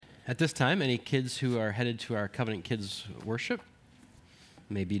At this time, any kids who are headed to our Covenant Kids worship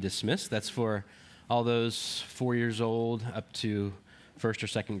may be dismissed. That's for all those 4 years old up to first or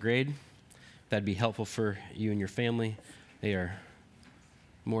second grade. That'd be helpful for you and your family. They are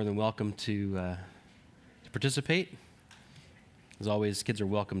more than welcome to participate. As always, kids are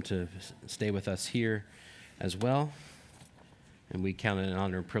welcome to stay with us here as well. And we count it an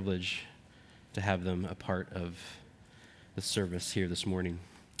honor and privilege to have them a part of the service here this morning.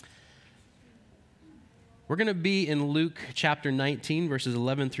 We're going to be in Luke chapter 19, verses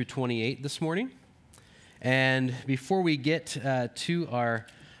 11 through 28 this morning. And before we get to our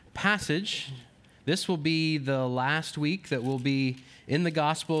passage, this will be the last week that we'll be in the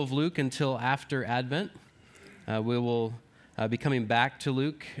Gospel of Luke until after Advent. We will be coming back to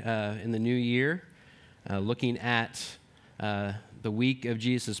Luke in the new year, looking at the week of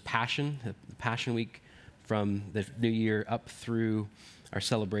Jesus' Passion, the Passion Week from the new year up through our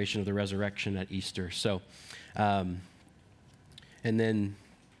celebration of the resurrection at Easter. So, and then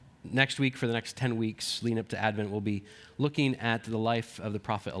next week, for the next 10 weeks, leading up to Advent, we'll be looking at the life of the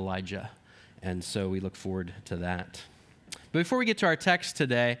prophet Elijah. And so we look forward to that. But before we get to our text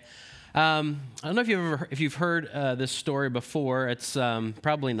today, I don't know if you've heard this story before. It's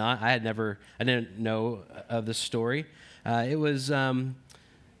probably not. I didn't know of this story. It was in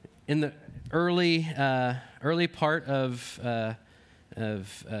the early part of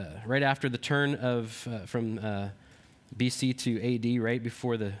right after the turn of from BC to AD, right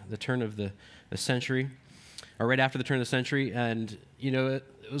before the turn of the century, or right after the turn of the century, and it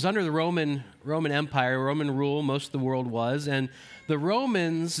was under the Roman Empire, Roman rule. Most of the world was, and the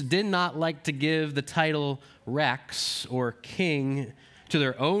Romans did not like to give the title Rex or king to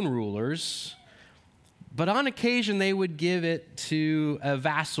their own rulers, but on occasion they would give it to a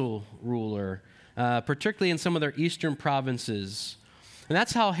vassal ruler, particularly in some of their eastern provinces. And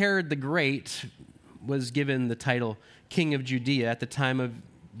that's how Herod the Great was given the title King of Judea at the time of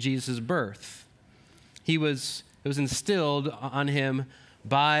Jesus' birth. It was instilled on him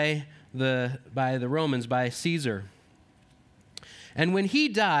by the Romans, by Caesar. And when he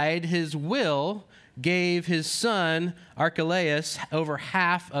died, his will gave his son Archelaus over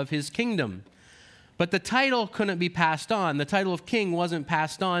half of his kingdom. But the title couldn't be passed on. The title of king wasn't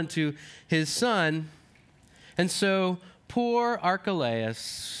passed on to his son. And so poor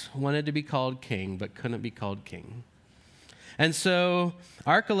Archelaus wanted to be called king, but couldn't be called king. And so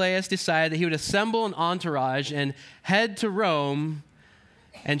Archelaus decided that he would assemble an entourage and head to Rome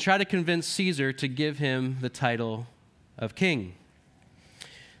and try to convince Caesar to give him the title of king.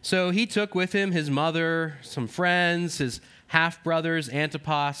 So he took with him his mother, some friends, his half-brothers,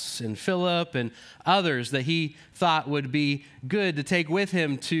 Antipas and Philip, and others that he thought would be good to take with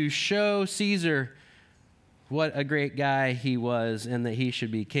him to show Caesar what a great guy he was and that he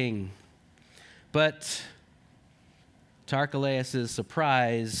should be king. But to Archelaus'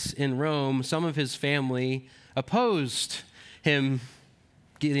 surprise, in Rome, some of his family opposed him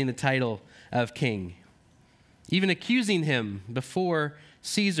getting the title of king, even accusing him before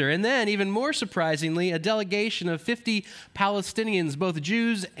Caesar. And then, even more surprisingly, a delegation of 50 Palestinians, both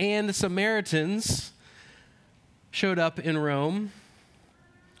Jews and Samaritans, showed up in Rome.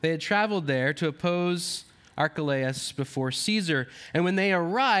 They had traveled there to oppose Archelaus before Caesar. And when they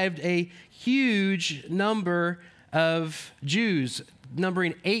arrived, a huge number of Jews,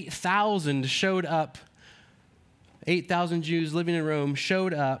 numbering 8,000, showed up. 8,000 Jews living in Rome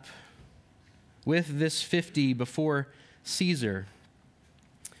showed up with this 50 before Caesar.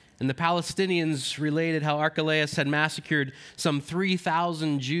 And the Palestinians related how Archelaus had massacred some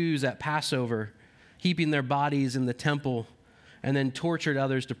 3,000 Jews at Passover, heaping their bodies in the temple, and then tortured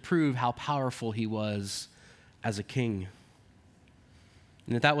others to prove how powerful he was as a king.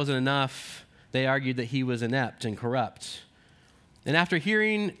 And if that wasn't enough, they argued that he was inept and corrupt. And after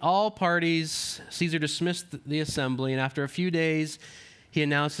hearing all parties, Caesar dismissed the assembly, and after a few days, he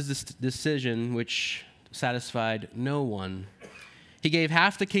announced his decision, which satisfied no one. He gave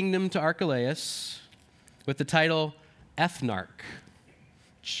half the kingdom to Archelaus with the title ethnarch,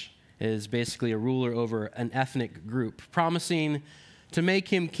 which is basically a ruler over an ethnic group, promising to make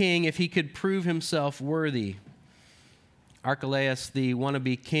him king if he could prove himself worthy. Archelaus, the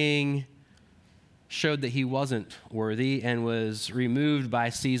wannabe king, showed that he wasn't worthy and was removed by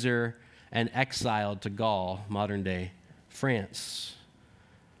Caesar and exiled to Gaul, modern-day France.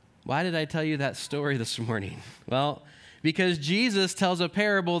 Why did I tell you that story this morning? Well, because Jesus tells a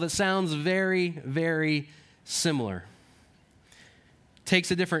parable that sounds very, very similar. Takes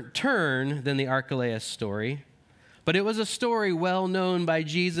a different turn than the Archelaus story, but it was a story well known by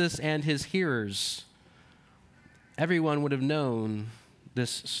Jesus and his hearers. Everyone would have known this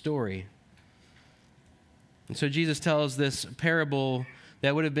story. And so Jesus tells this parable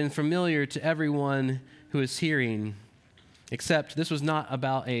that would have been familiar to everyone who is hearing, except this was not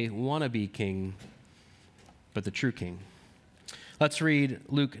about a wannabe king, but the true king. Let's read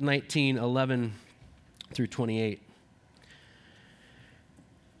Luke 19:11 through 28.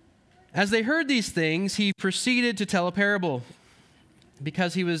 As they heard these things, he proceeded to tell a parable.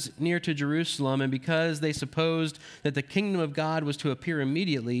 Because he was near to Jerusalem, and because they supposed that the kingdom of God was to appear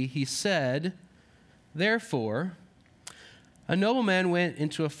immediately, he said, "Therefore, a nobleman went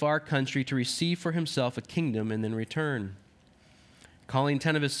into a far country to receive for himself a kingdom and then return. Calling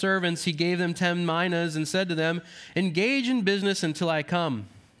 10 of his servants, he gave them 10 minas and said to them, 'Engage in business until I come.'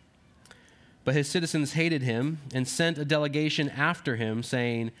 But his citizens hated him and sent a delegation after him,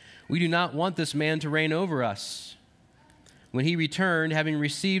 saying, 'We do not want this man to reign over us.' When he returned, having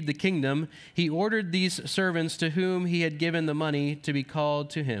received the kingdom, he ordered these servants to whom he had given the money to be called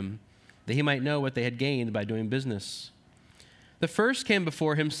to him, that he might know what they had gained by doing business. The first came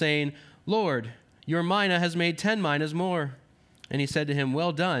before him, saying, 'Lord, your mina has made 10 minas more.' And he said to him,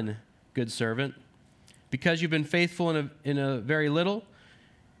 'Well done, good servant. Because you've been faithful in a very little,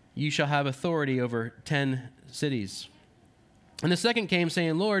 you shall have authority over 10 cities.' And the second came,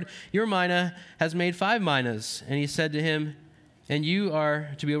 saying, 'Lord, your mina has made 5 minas.' And he said to him, 'And you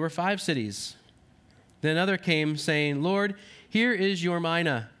are to be over 5 cities.' Then another came, saying, 'Lord, here is your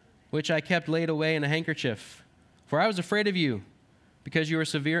mina, which I kept laid away in a handkerchief. For I was afraid of you, because you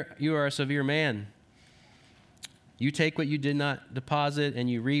are a severe man. You take what you did not deposit, and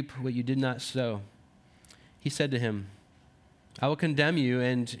you reap what you did not sow.' He said to him, 'I will condemn you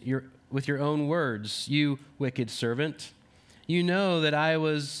with your own words, you wicked servant. You knew that I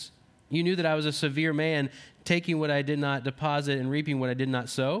was a severe man, taking what I did not deposit and reaping what I did not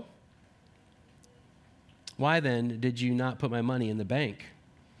sow. Why then did you not put my money in the bank?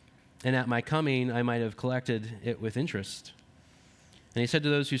 And at my coming I might have collected it with interest.' And he said to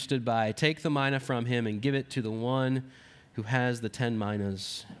those who stood by, 'Take the mina from him and give it to the one who has the 10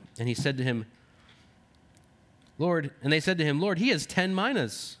 minas.' And he said to him, 'Lord,' and they said to him, 'Lord, he has 10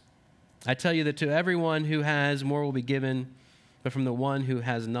 minas. I tell you that to everyone who has, more will be given, but from the one who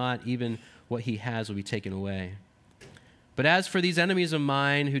has not, even what he has will be taken away. But as for these enemies of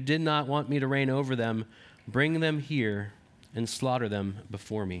mine who did not want me to reign over them, bring them here and slaughter them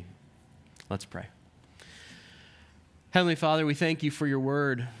before me.'" Let's pray. Heavenly Father, we thank you for your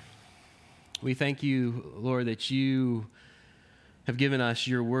word. We thank you, Lord, that you have given us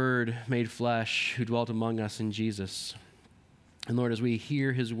your word made flesh, who dwelt among us in Jesus. And Lord, as we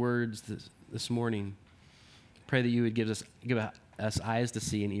hear his words this morning, pray that you would give us eyes to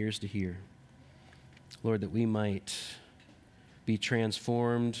see and ears to hear. Lord, that we might be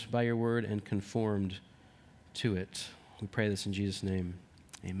transformed by your word and conformed to it. We pray this in Jesus' name.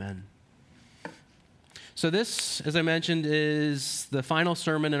 Amen. So this, as I mentioned, is the final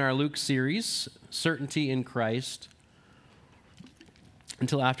sermon in our Luke series, Certainty in Christ,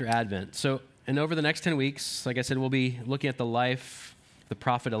 until after Advent. And over the next 10 weeks, like I said, we'll be looking at the life of the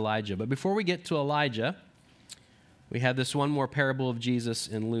prophet Elijah. But before we get to Elijah, we have this one more parable of Jesus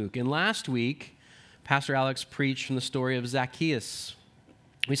in Luke. And last week, Pastor Alex preached from the story of Zacchaeus.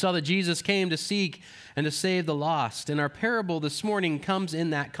 We saw that Jesus came to seek and to save the lost. And our parable this morning comes in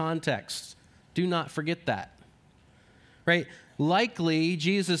that context. Do not forget that. Right? Likely,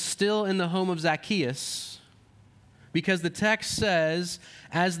 Jesus still in the home of Zacchaeus, because the text says,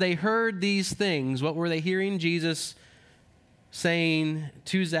 as they heard these things, what were they hearing? Jesus saying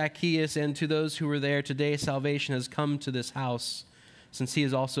to Zacchaeus and to those who were there, "Today salvation has come to this house, since he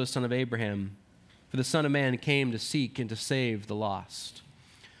is also a son of Abraham. For the Son of Man came to seek and to save the lost."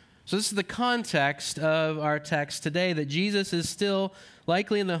 So this is the context of our text today, that Jesus is still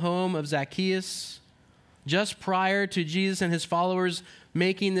likely in the home of Zacchaeus, just prior to Jesus and his followers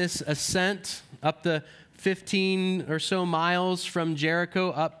making this ascent up the 15 or so miles from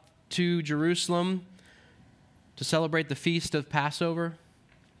Jericho up to Jerusalem to celebrate the feast of Passover,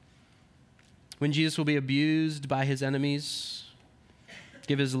 when Jesus will be abused by his enemies,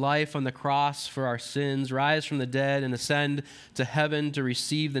 give his life on the cross for our sins, rise from the dead, and ascend to heaven to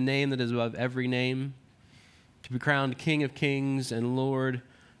receive the name that is above every name, to be crowned King of Kings and Lord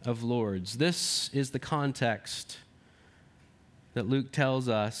of Lords. This is the context that Luke tells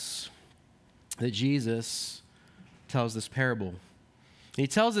us that Jesus tells this parable. He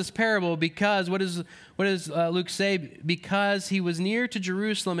tells this parable because, what does Luke say? Because he was near to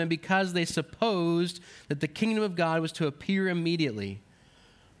Jerusalem and because they supposed that the kingdom of God was to appear immediately.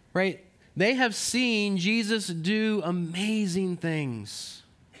 Right? They have seen Jesus do amazing things.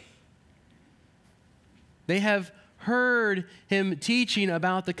 They have heard him teaching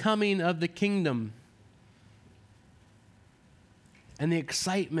about the coming of the kingdom. And the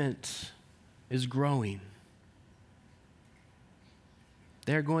excitement is growing.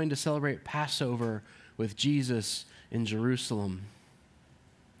 They're going to celebrate Passover with Jesus in Jerusalem.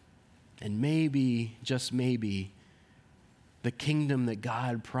 And maybe, just maybe, the kingdom that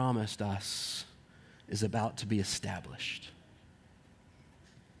God promised us is about to be established.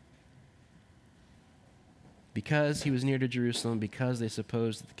 Because he was near to Jerusalem, because they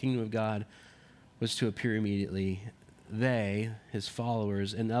supposed that the kingdom of God was to appear immediately, they, his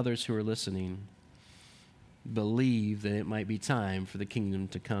followers, and others who were listening, believed that it might be time for the kingdom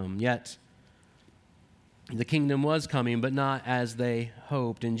to come. Yet, the kingdom was coming, but not as they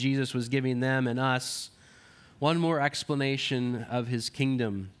hoped. And Jesus was giving them and us one more explanation of his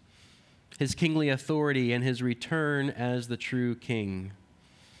kingdom, his kingly authority, and his return as the true king.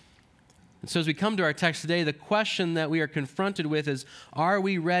 And so as we come to our text today, the question that we are confronted with is, are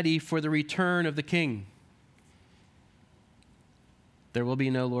we ready for the return of the king? There will be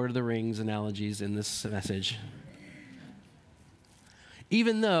no Lord of the Rings analogies in this message.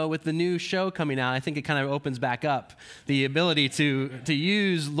 Even though with the new show coming out, I think it kind of opens back up the ability to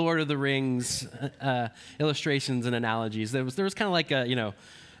use Lord of the Rings illustrations and analogies. There was kind of like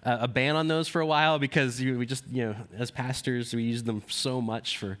a ban on those for a while because we just, as pastors, we used them so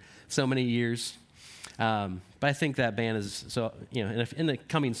much for so many years. But I think that ban is, so, in the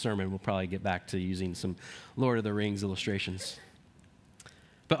coming sermon, we'll probably get back to using some Lord of the Rings illustrations.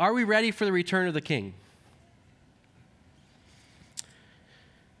 But are we ready for the return of the king?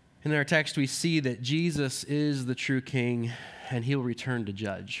 In our text, we see that Jesus is the true king, and he'll return to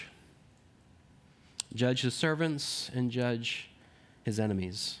judge. Judge his servants and judge his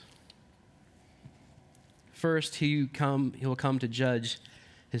enemies. First, he will come to judge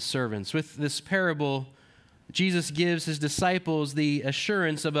his servants. With this parable, Jesus gives his disciples the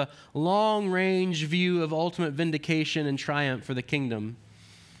assurance of a long-range view of ultimate vindication and triumph for the kingdom,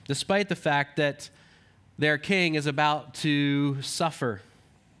 despite the fact that their king is about to suffer,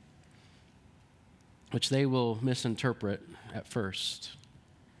 which they will misinterpret at first.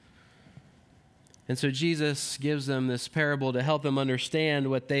 And so Jesus gives them this parable to help them understand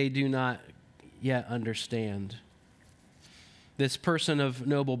what they do not yet understand. This person of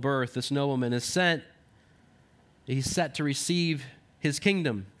noble birth, this nobleman, he's set to receive his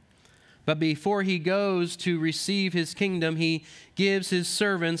kingdom. But before he goes to receive his kingdom, he gives his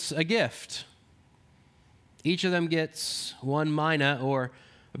servants a gift. Each of them gets 1 mina, or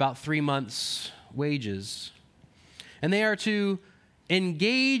about 3 months' wages. And they are to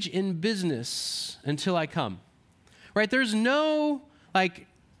engage in business until I come. Right? There's no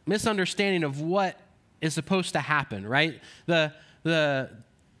misunderstanding of what is supposed to happen, right? The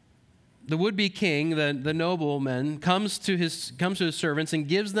would-be king, the nobleman, comes to his servants and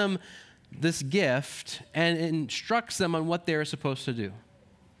gives them this gift and instructs them on what they are supposed to do.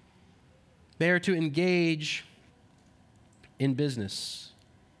 They are to engage in business.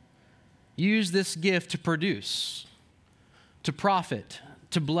 Use this gift to produce, to profit,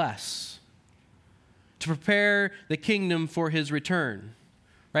 to bless, to prepare the kingdom for his return,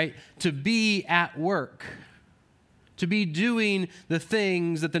 right? To be at work, to be doing the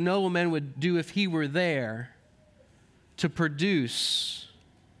things that the nobleman would do if he were there, to produce,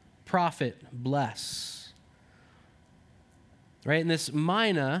 profit, bless. Right? And this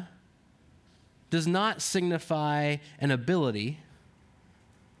mina does not signify an ability.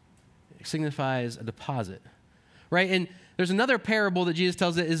 It signifies a deposit. Right? And there's another parable that Jesus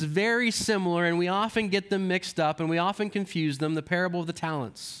tells that is very similar, and we often get them mixed up, and we often confuse them, the parable of the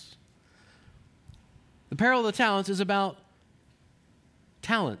talents. The parable of the talents is about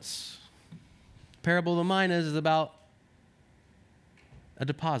talents. The parable of the minas is about a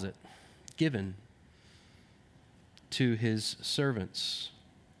deposit given to his servants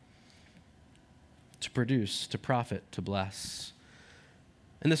to produce, to profit, to bless.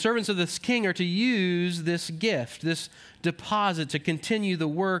 And the servants of this king are to use this gift, this deposit, to continue the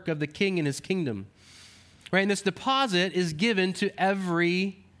work of the king and his kingdom. Right? And this deposit is given to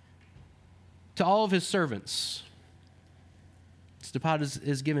all of his servants. This deposit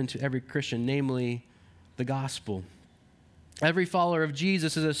is given to every Christian, namely the gospel. Every follower of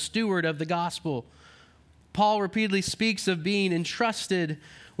Jesus is a steward of the gospel. Paul repeatedly speaks of being entrusted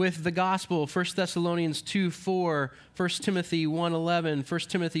with the gospel. 1 Thessalonians 2:4, 1 Timothy 1:11, 1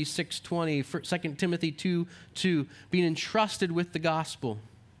 Timothy 6:20, 2 Timothy 2:2, being entrusted with the gospel.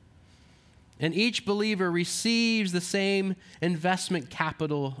 And each believer receives the same investment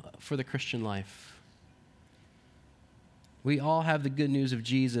capital for the Christian life. We all have the good news of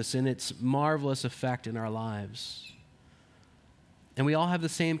Jesus and its marvelous effect in our lives. And we all have the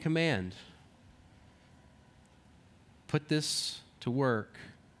same command. Put this to work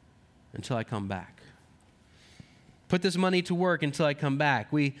until I come back. Put this money to work until I come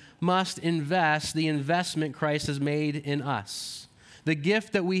back. We must invest the investment Christ has made in us. The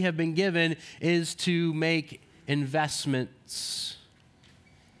gift that we have been given is to make investments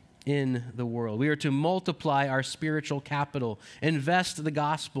in the world. We are to multiply our spiritual capital, invest the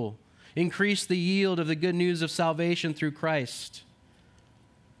gospel, increase the yield of the good news of salvation through Christ.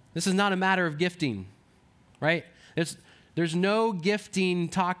 This is not a matter of gifting, right? There's no gifting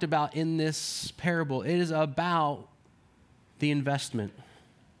talked about in this parable. It is about the investment.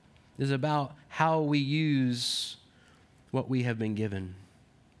 It is about how we use what we have been given.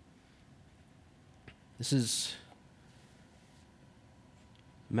 This is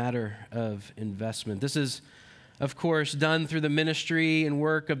a matter of investment. This is, of course, done through the ministry and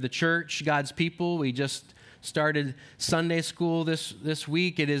work of the church, God's people. We just started Sunday school this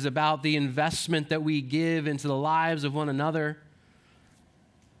week. It is about the investment that we give into the lives of one another.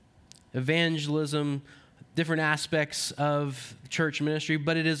 Evangelism, different aspects of church ministry,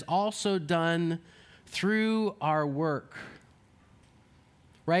 but it is also done through our work,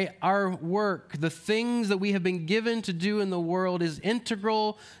 right? Our work, the things that we have been given to do in the world is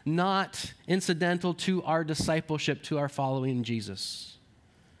integral, not incidental to our discipleship, to our following Jesus.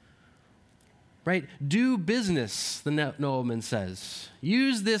 Right? Do business, the nobleman says.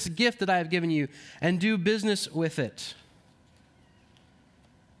 Use this gift that I have given you and do business with it.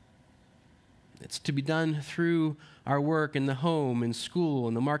 It's to be done through our work in the home, in school,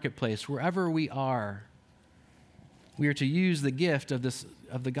 in the marketplace, wherever we are. We are to use the gift of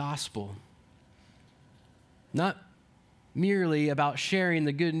the gospel. Not merely about sharing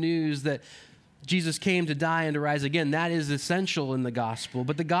the good news that Jesus came to die and to rise again. That is essential in the gospel.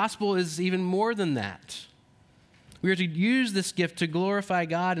 But the gospel is even more than that. We are to use this gift to glorify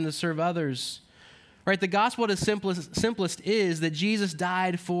God and to serve others. Right? The gospel at its simplest is that Jesus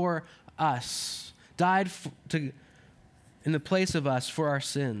died for us, in the place of us for our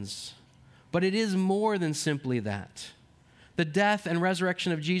sins. But it is more than simply that. The death and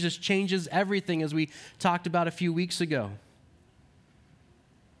resurrection of Jesus changes everything, as we talked about a few weeks ago.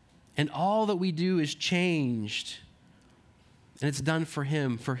 And all that we do is changed. And it's done for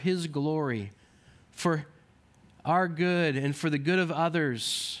Him, for His glory, for our good and for the good of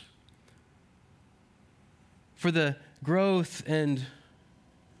others, for the growth and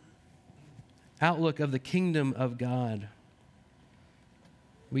outlook of the kingdom of God.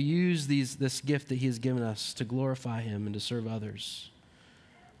 We use this gift that He has given us to glorify Him and to serve others.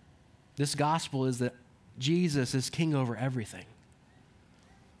 This gospel is that Jesus is king over everything.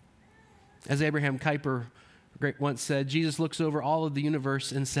 As Abraham Kuyper once said, Jesus looks over all of the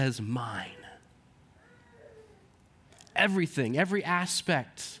universe and says, mine. Everything, every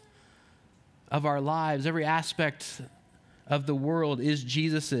aspect of our lives, every aspect of the world is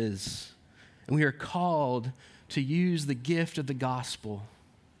Jesus's. And we are called to use the gift of the gospel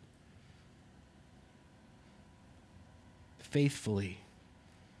faithfully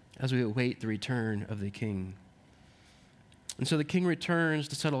as we await the return of the King. And so the King returns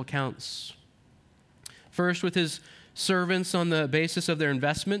to settle accounts. First with His servants on the basis of their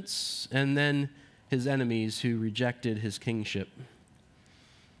investments, and then His enemies who rejected His kingship.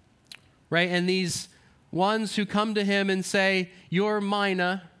 Right? And these ones who come to Him and say, "You're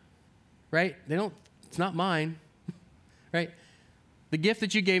mina," right? It's not mine. Right? The gift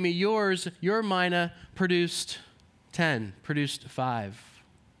that you gave me, yours, your mina, produced 10, produced 5.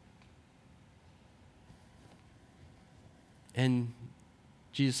 And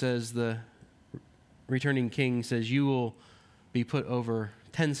Jesus says, the returning king says, you will be put over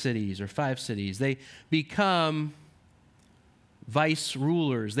 10 cities or 5 cities. They become vice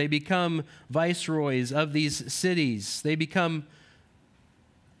rulers. They become viceroys of these cities. They become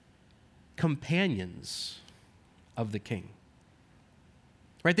companions of the king.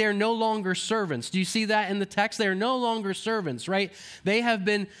 Right? They are no longer servants. Do you see that in the text? They are no longer servants, right? They have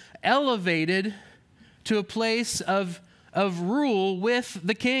been elevated to a place of rule with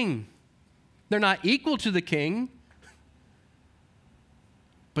the king. They're not equal to the king,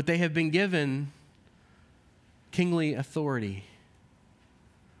 but they have been given kingly authority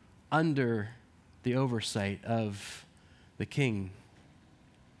under the oversight of the king.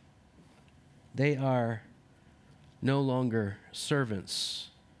 They are no longer servants,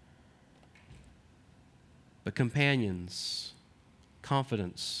 but companions,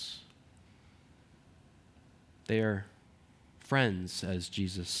 confidants. They are friends, as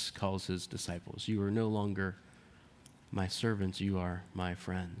Jesus calls His disciples. You are no longer my servants, you are my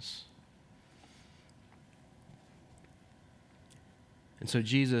friends. And so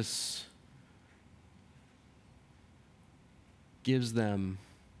Jesus gives them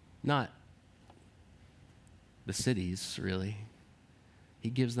not the cities, really. He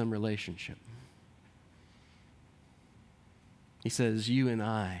gives them relationship. He says, you and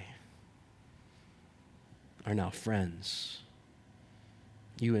I are now friends.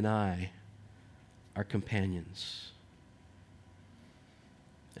 You and I are companions.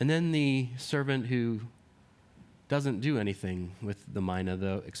 And then the servant who doesn't do anything with the mina,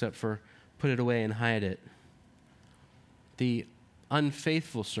 though, except for put it away and hide it. The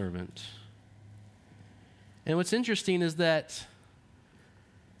unfaithful servant. And what's interesting is that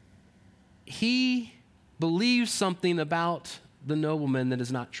he believes something about the nobleman that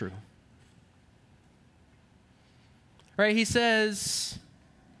is not true. Right? He says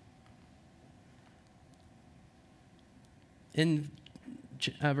in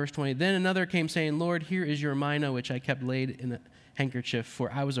verse 20, then another came saying, Lord, here is your mina, which I kept laid in a handkerchief,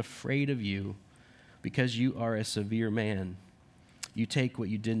 for I was afraid of you, because you are a severe man. You take what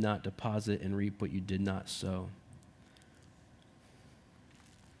you did not deposit and reap what you did not sow.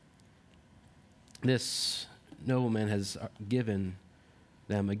 This nobleman has given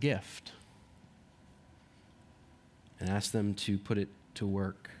them a gift and asked them to put it to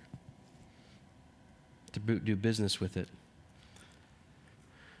work, to do business with it.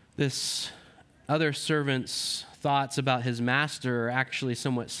 This other servant's thoughts about his master are actually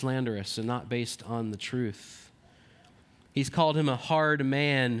somewhat slanderous and not based on the truth. He's called him a hard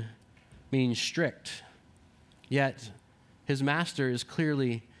man, meaning strict, yet his master is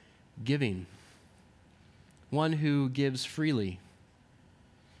clearly giving, one who gives freely.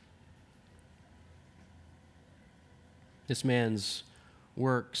 This man's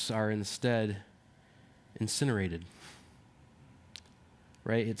works are instead incinerated.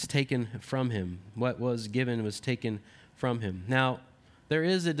 Right? It's taken from him. What was given was taken from him. Now, there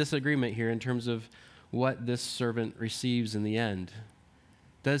is a disagreement here in terms of what this servant receives in the end.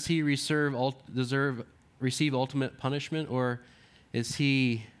 Does he receive ultimate punishment, or does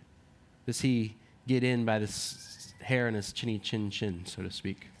he get in by this hair in his chinny chin, so to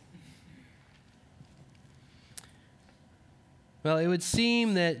speak? Well, it would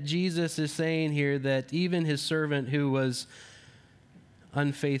seem that Jesus is saying here that even his servant who was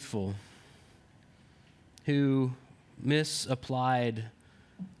unfaithful, who misapplied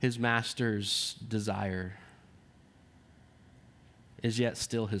his master's desire, is yet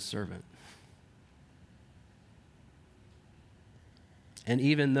still his servant. And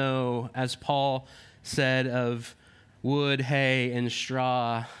even though, as Paul said of wood, hay, and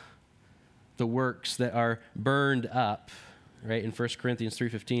straw, the works that are burned up, right, in 1 Corinthians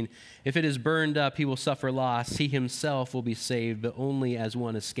 3:15, if it is burned up, he will suffer loss. He himself will be saved, but only as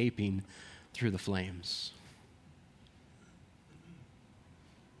one escaping through the flames.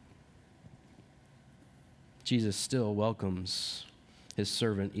 Jesus still welcomes his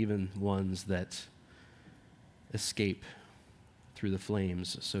servant, even ones that escape through the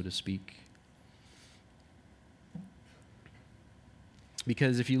flames, so to speak.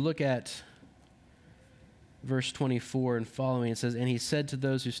 Because if you look at verse 24 and following, it says, and he said to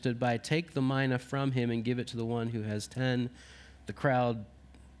those who stood by, take the mina from him and give it to the one who has 10. The crowd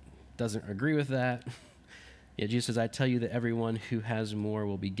doesn't agree with that. Yet Jesus says, I tell you that everyone who has more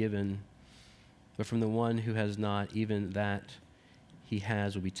will be given, but from the one who has not, even that he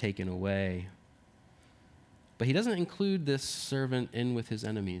has will be taken away. But he doesn't include this servant in with his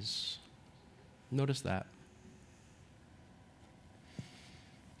enemies. Notice that.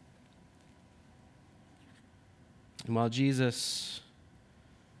 And while Jesus,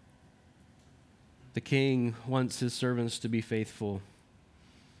 the King, wants his servants to be faithful,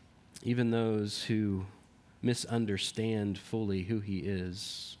 even those who misunderstand fully who he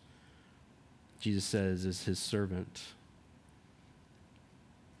is, Jesus says, is his servant,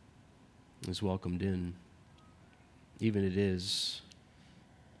 is welcomed in. Even it is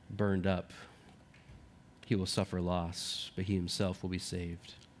burned up, he will suffer loss, but he himself will be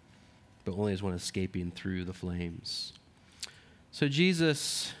saved, but only as one escaping through the flames. So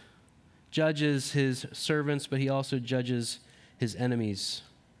Jesus judges his servants, but he also judges his enemies.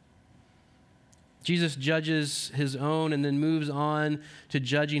 Jesus judges his own and then moves on to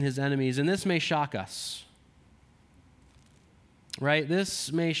judging his enemies. And this may shock us, right?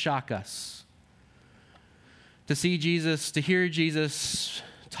 This may shock us to see Jesus, to hear Jesus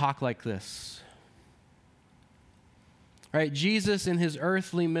talk like this. Right? Jesus in his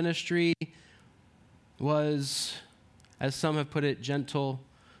earthly ministry was, as some have put it, gentle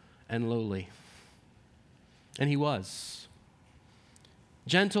and lowly. And he was.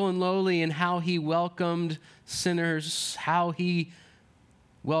 Gentle and lowly in how he welcomed sinners, how he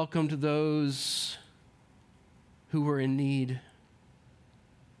welcomed those who were in need.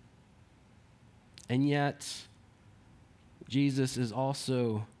 And yet, Jesus is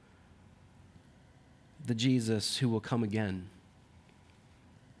also the Jesus who will come again.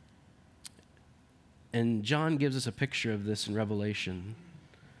 And John gives us a picture of this in Revelation.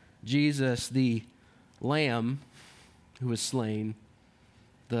 Jesus, the Lamb who was slain,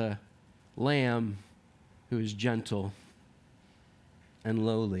 the Lamb who is gentle and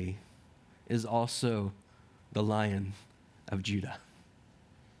lowly, is also the Lion of Judah.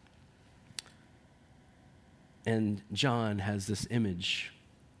 And John has this image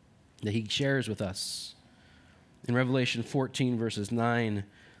that he shares with us in Revelation 14, verses 9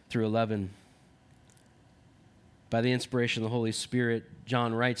 through 11. By the inspiration of the Holy Spirit,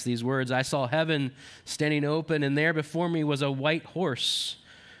 John writes these words, I saw heaven standing open, and there before me was a white horse,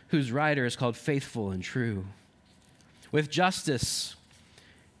 whose rider is called Faithful and True. With justice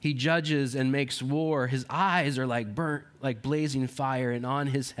he judges and makes war. His eyes are like blazing fire, and on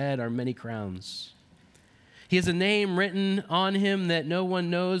his head are many crowns. He has a name written on him that no one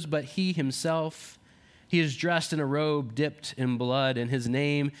knows but he himself. He is dressed in a robe dipped in blood, and his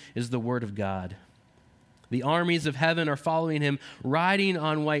name is the Word of God. The armies of heaven are following him, riding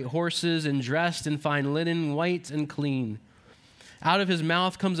on white horses and dressed in fine linen, white and clean. Out of his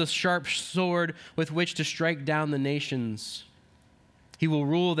mouth comes a sharp sword with which to strike down the nations. He will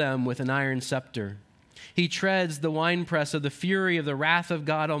rule them with an iron scepter. He treads the winepress of the fury of the wrath of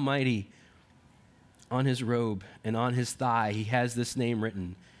God Almighty. On his robe and on his thigh he has this name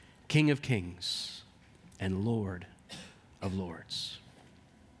written, King of Kings and Lord of Lords.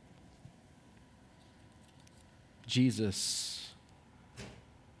 Jesus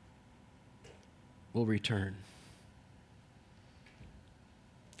will return.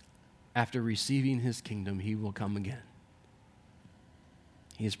 After receiving his kingdom, he will come again.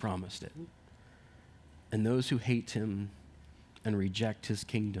 He has promised it. And those who hate him and reject his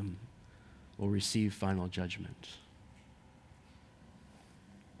kingdom will receive final judgment.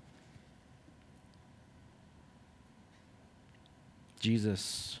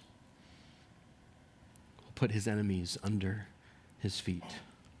 Jesus will put his enemies under his feet.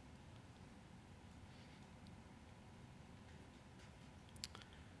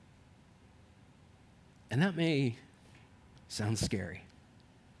 And that may sound scary,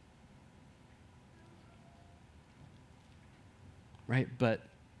 right? But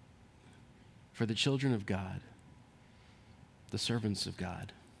for the children of God, the servants of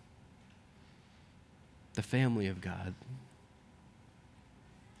God, the family of God,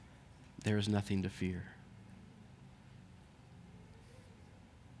 there is nothing to fear.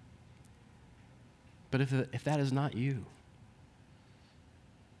 But if that is not you,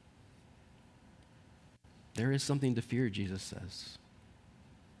 there is something to fear, Jesus says.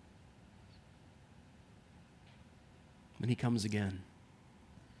 When he comes again,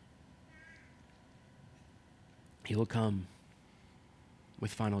 he will come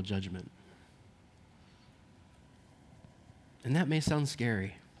with final judgment. And that may sound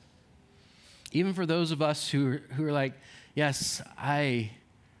scary. Even for those of us who are like, yes, I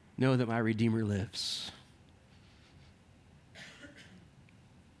know that my Redeemer lives.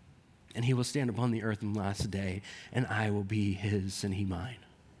 And he will stand upon the earth on the last day, and I will be his and he mine.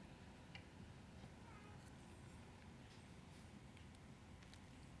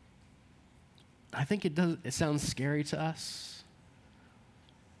 I think it sounds scary to us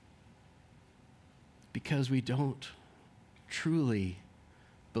because we don't truly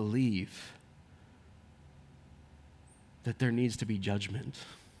believe that there needs to be judgment.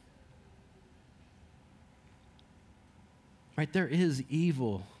 Right? There is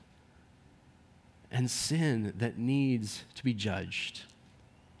evil and sin that needs to be judged.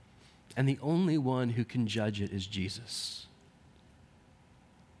 And the only one who can judge it is Jesus.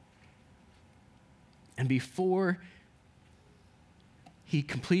 And before he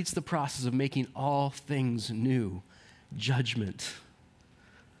completes the process of making all things new, judgment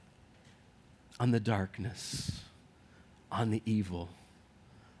on the darkness, on the evil,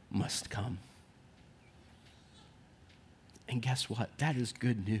 must come. And guess what? That is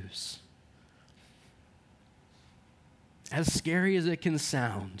good news. As scary as it can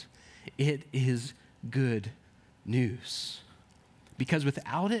sound, it is good news. Because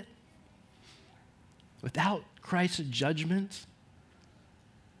without it, without Christ's judgment,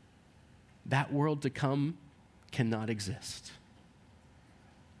 that world to come cannot exist.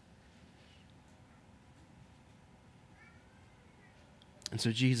 And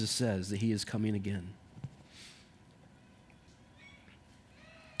so Jesus says that he is coming again.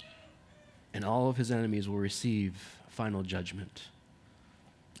 and all of his enemies will receive final judgment.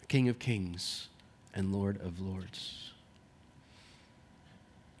 King of kings and Lord of lords.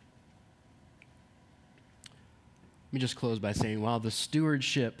 Let me just close by saying, while the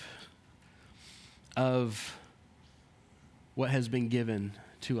stewardship of what has been given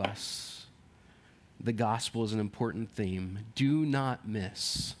to us, the gospel is an important theme, do not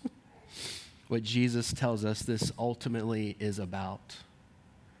miss what Jesus tells us this ultimately is about.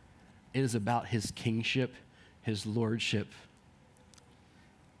 It is about his kingship, his lordship,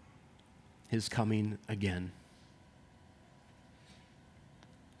 his coming again.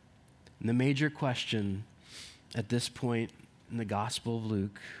 And the major question at this point in the Gospel of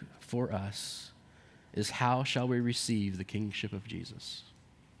Luke for us is, how shall we receive the kingship of Jesus?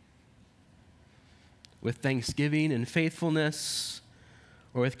 With thanksgiving and faithfulness,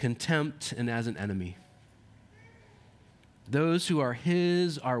 or with contempt and as an enemy? Those who are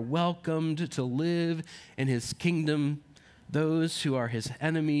his are welcomed to live in his kingdom. Those who are his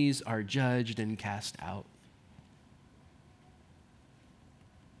enemies are judged and cast out.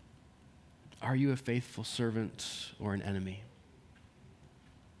 Are you a faithful servant or an enemy?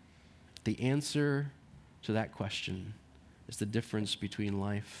 The answer to that question is the difference between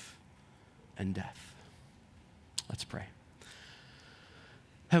life and death. Let's pray.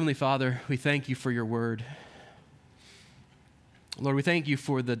 Heavenly Father, we thank you for your word. Lord, we thank you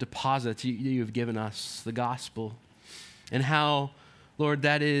for the deposit you have given us, the gospel, and how, Lord,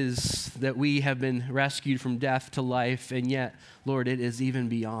 that is that we have been rescued from death to life, and yet, Lord, it is even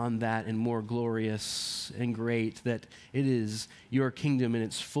beyond that and more glorious and great, that it is your kingdom in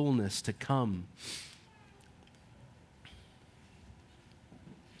its fullness to come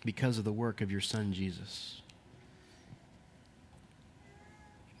because of the work of your Son, Jesus.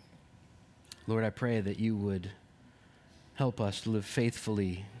 Lord, I pray that you would help us to live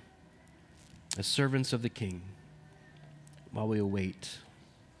faithfully as servants of the King while we await.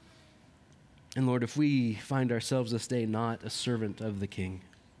 And Lord, if we find ourselves this day not a servant of the King,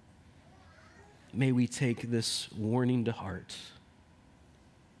 may we take this warning to heart,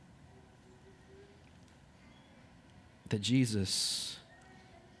 that Jesus,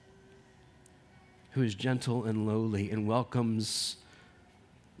 who is gentle and lowly and welcomes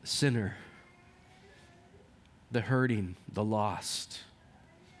the sinner, the hurting, the lost,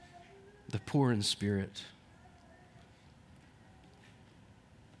 the poor in spirit,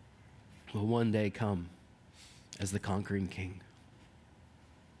 will one day come as the conquering king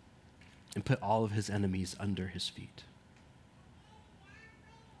and put all of his enemies under his feet.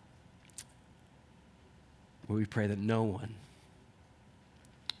 Lord, we pray that no one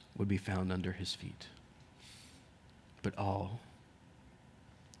would be found under his feet, but all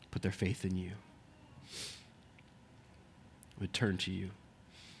put their faith in you, would turn to you.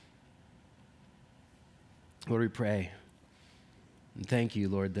 Lord, we pray and thank you,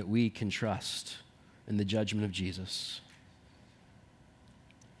 Lord, that we can trust in the judgment of Jesus.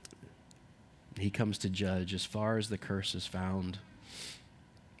 He comes to judge as far as the curse is found.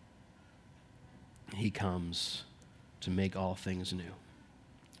 He comes to make all things new.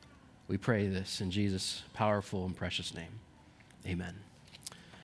 We pray this in Jesus' powerful and precious name. Amen.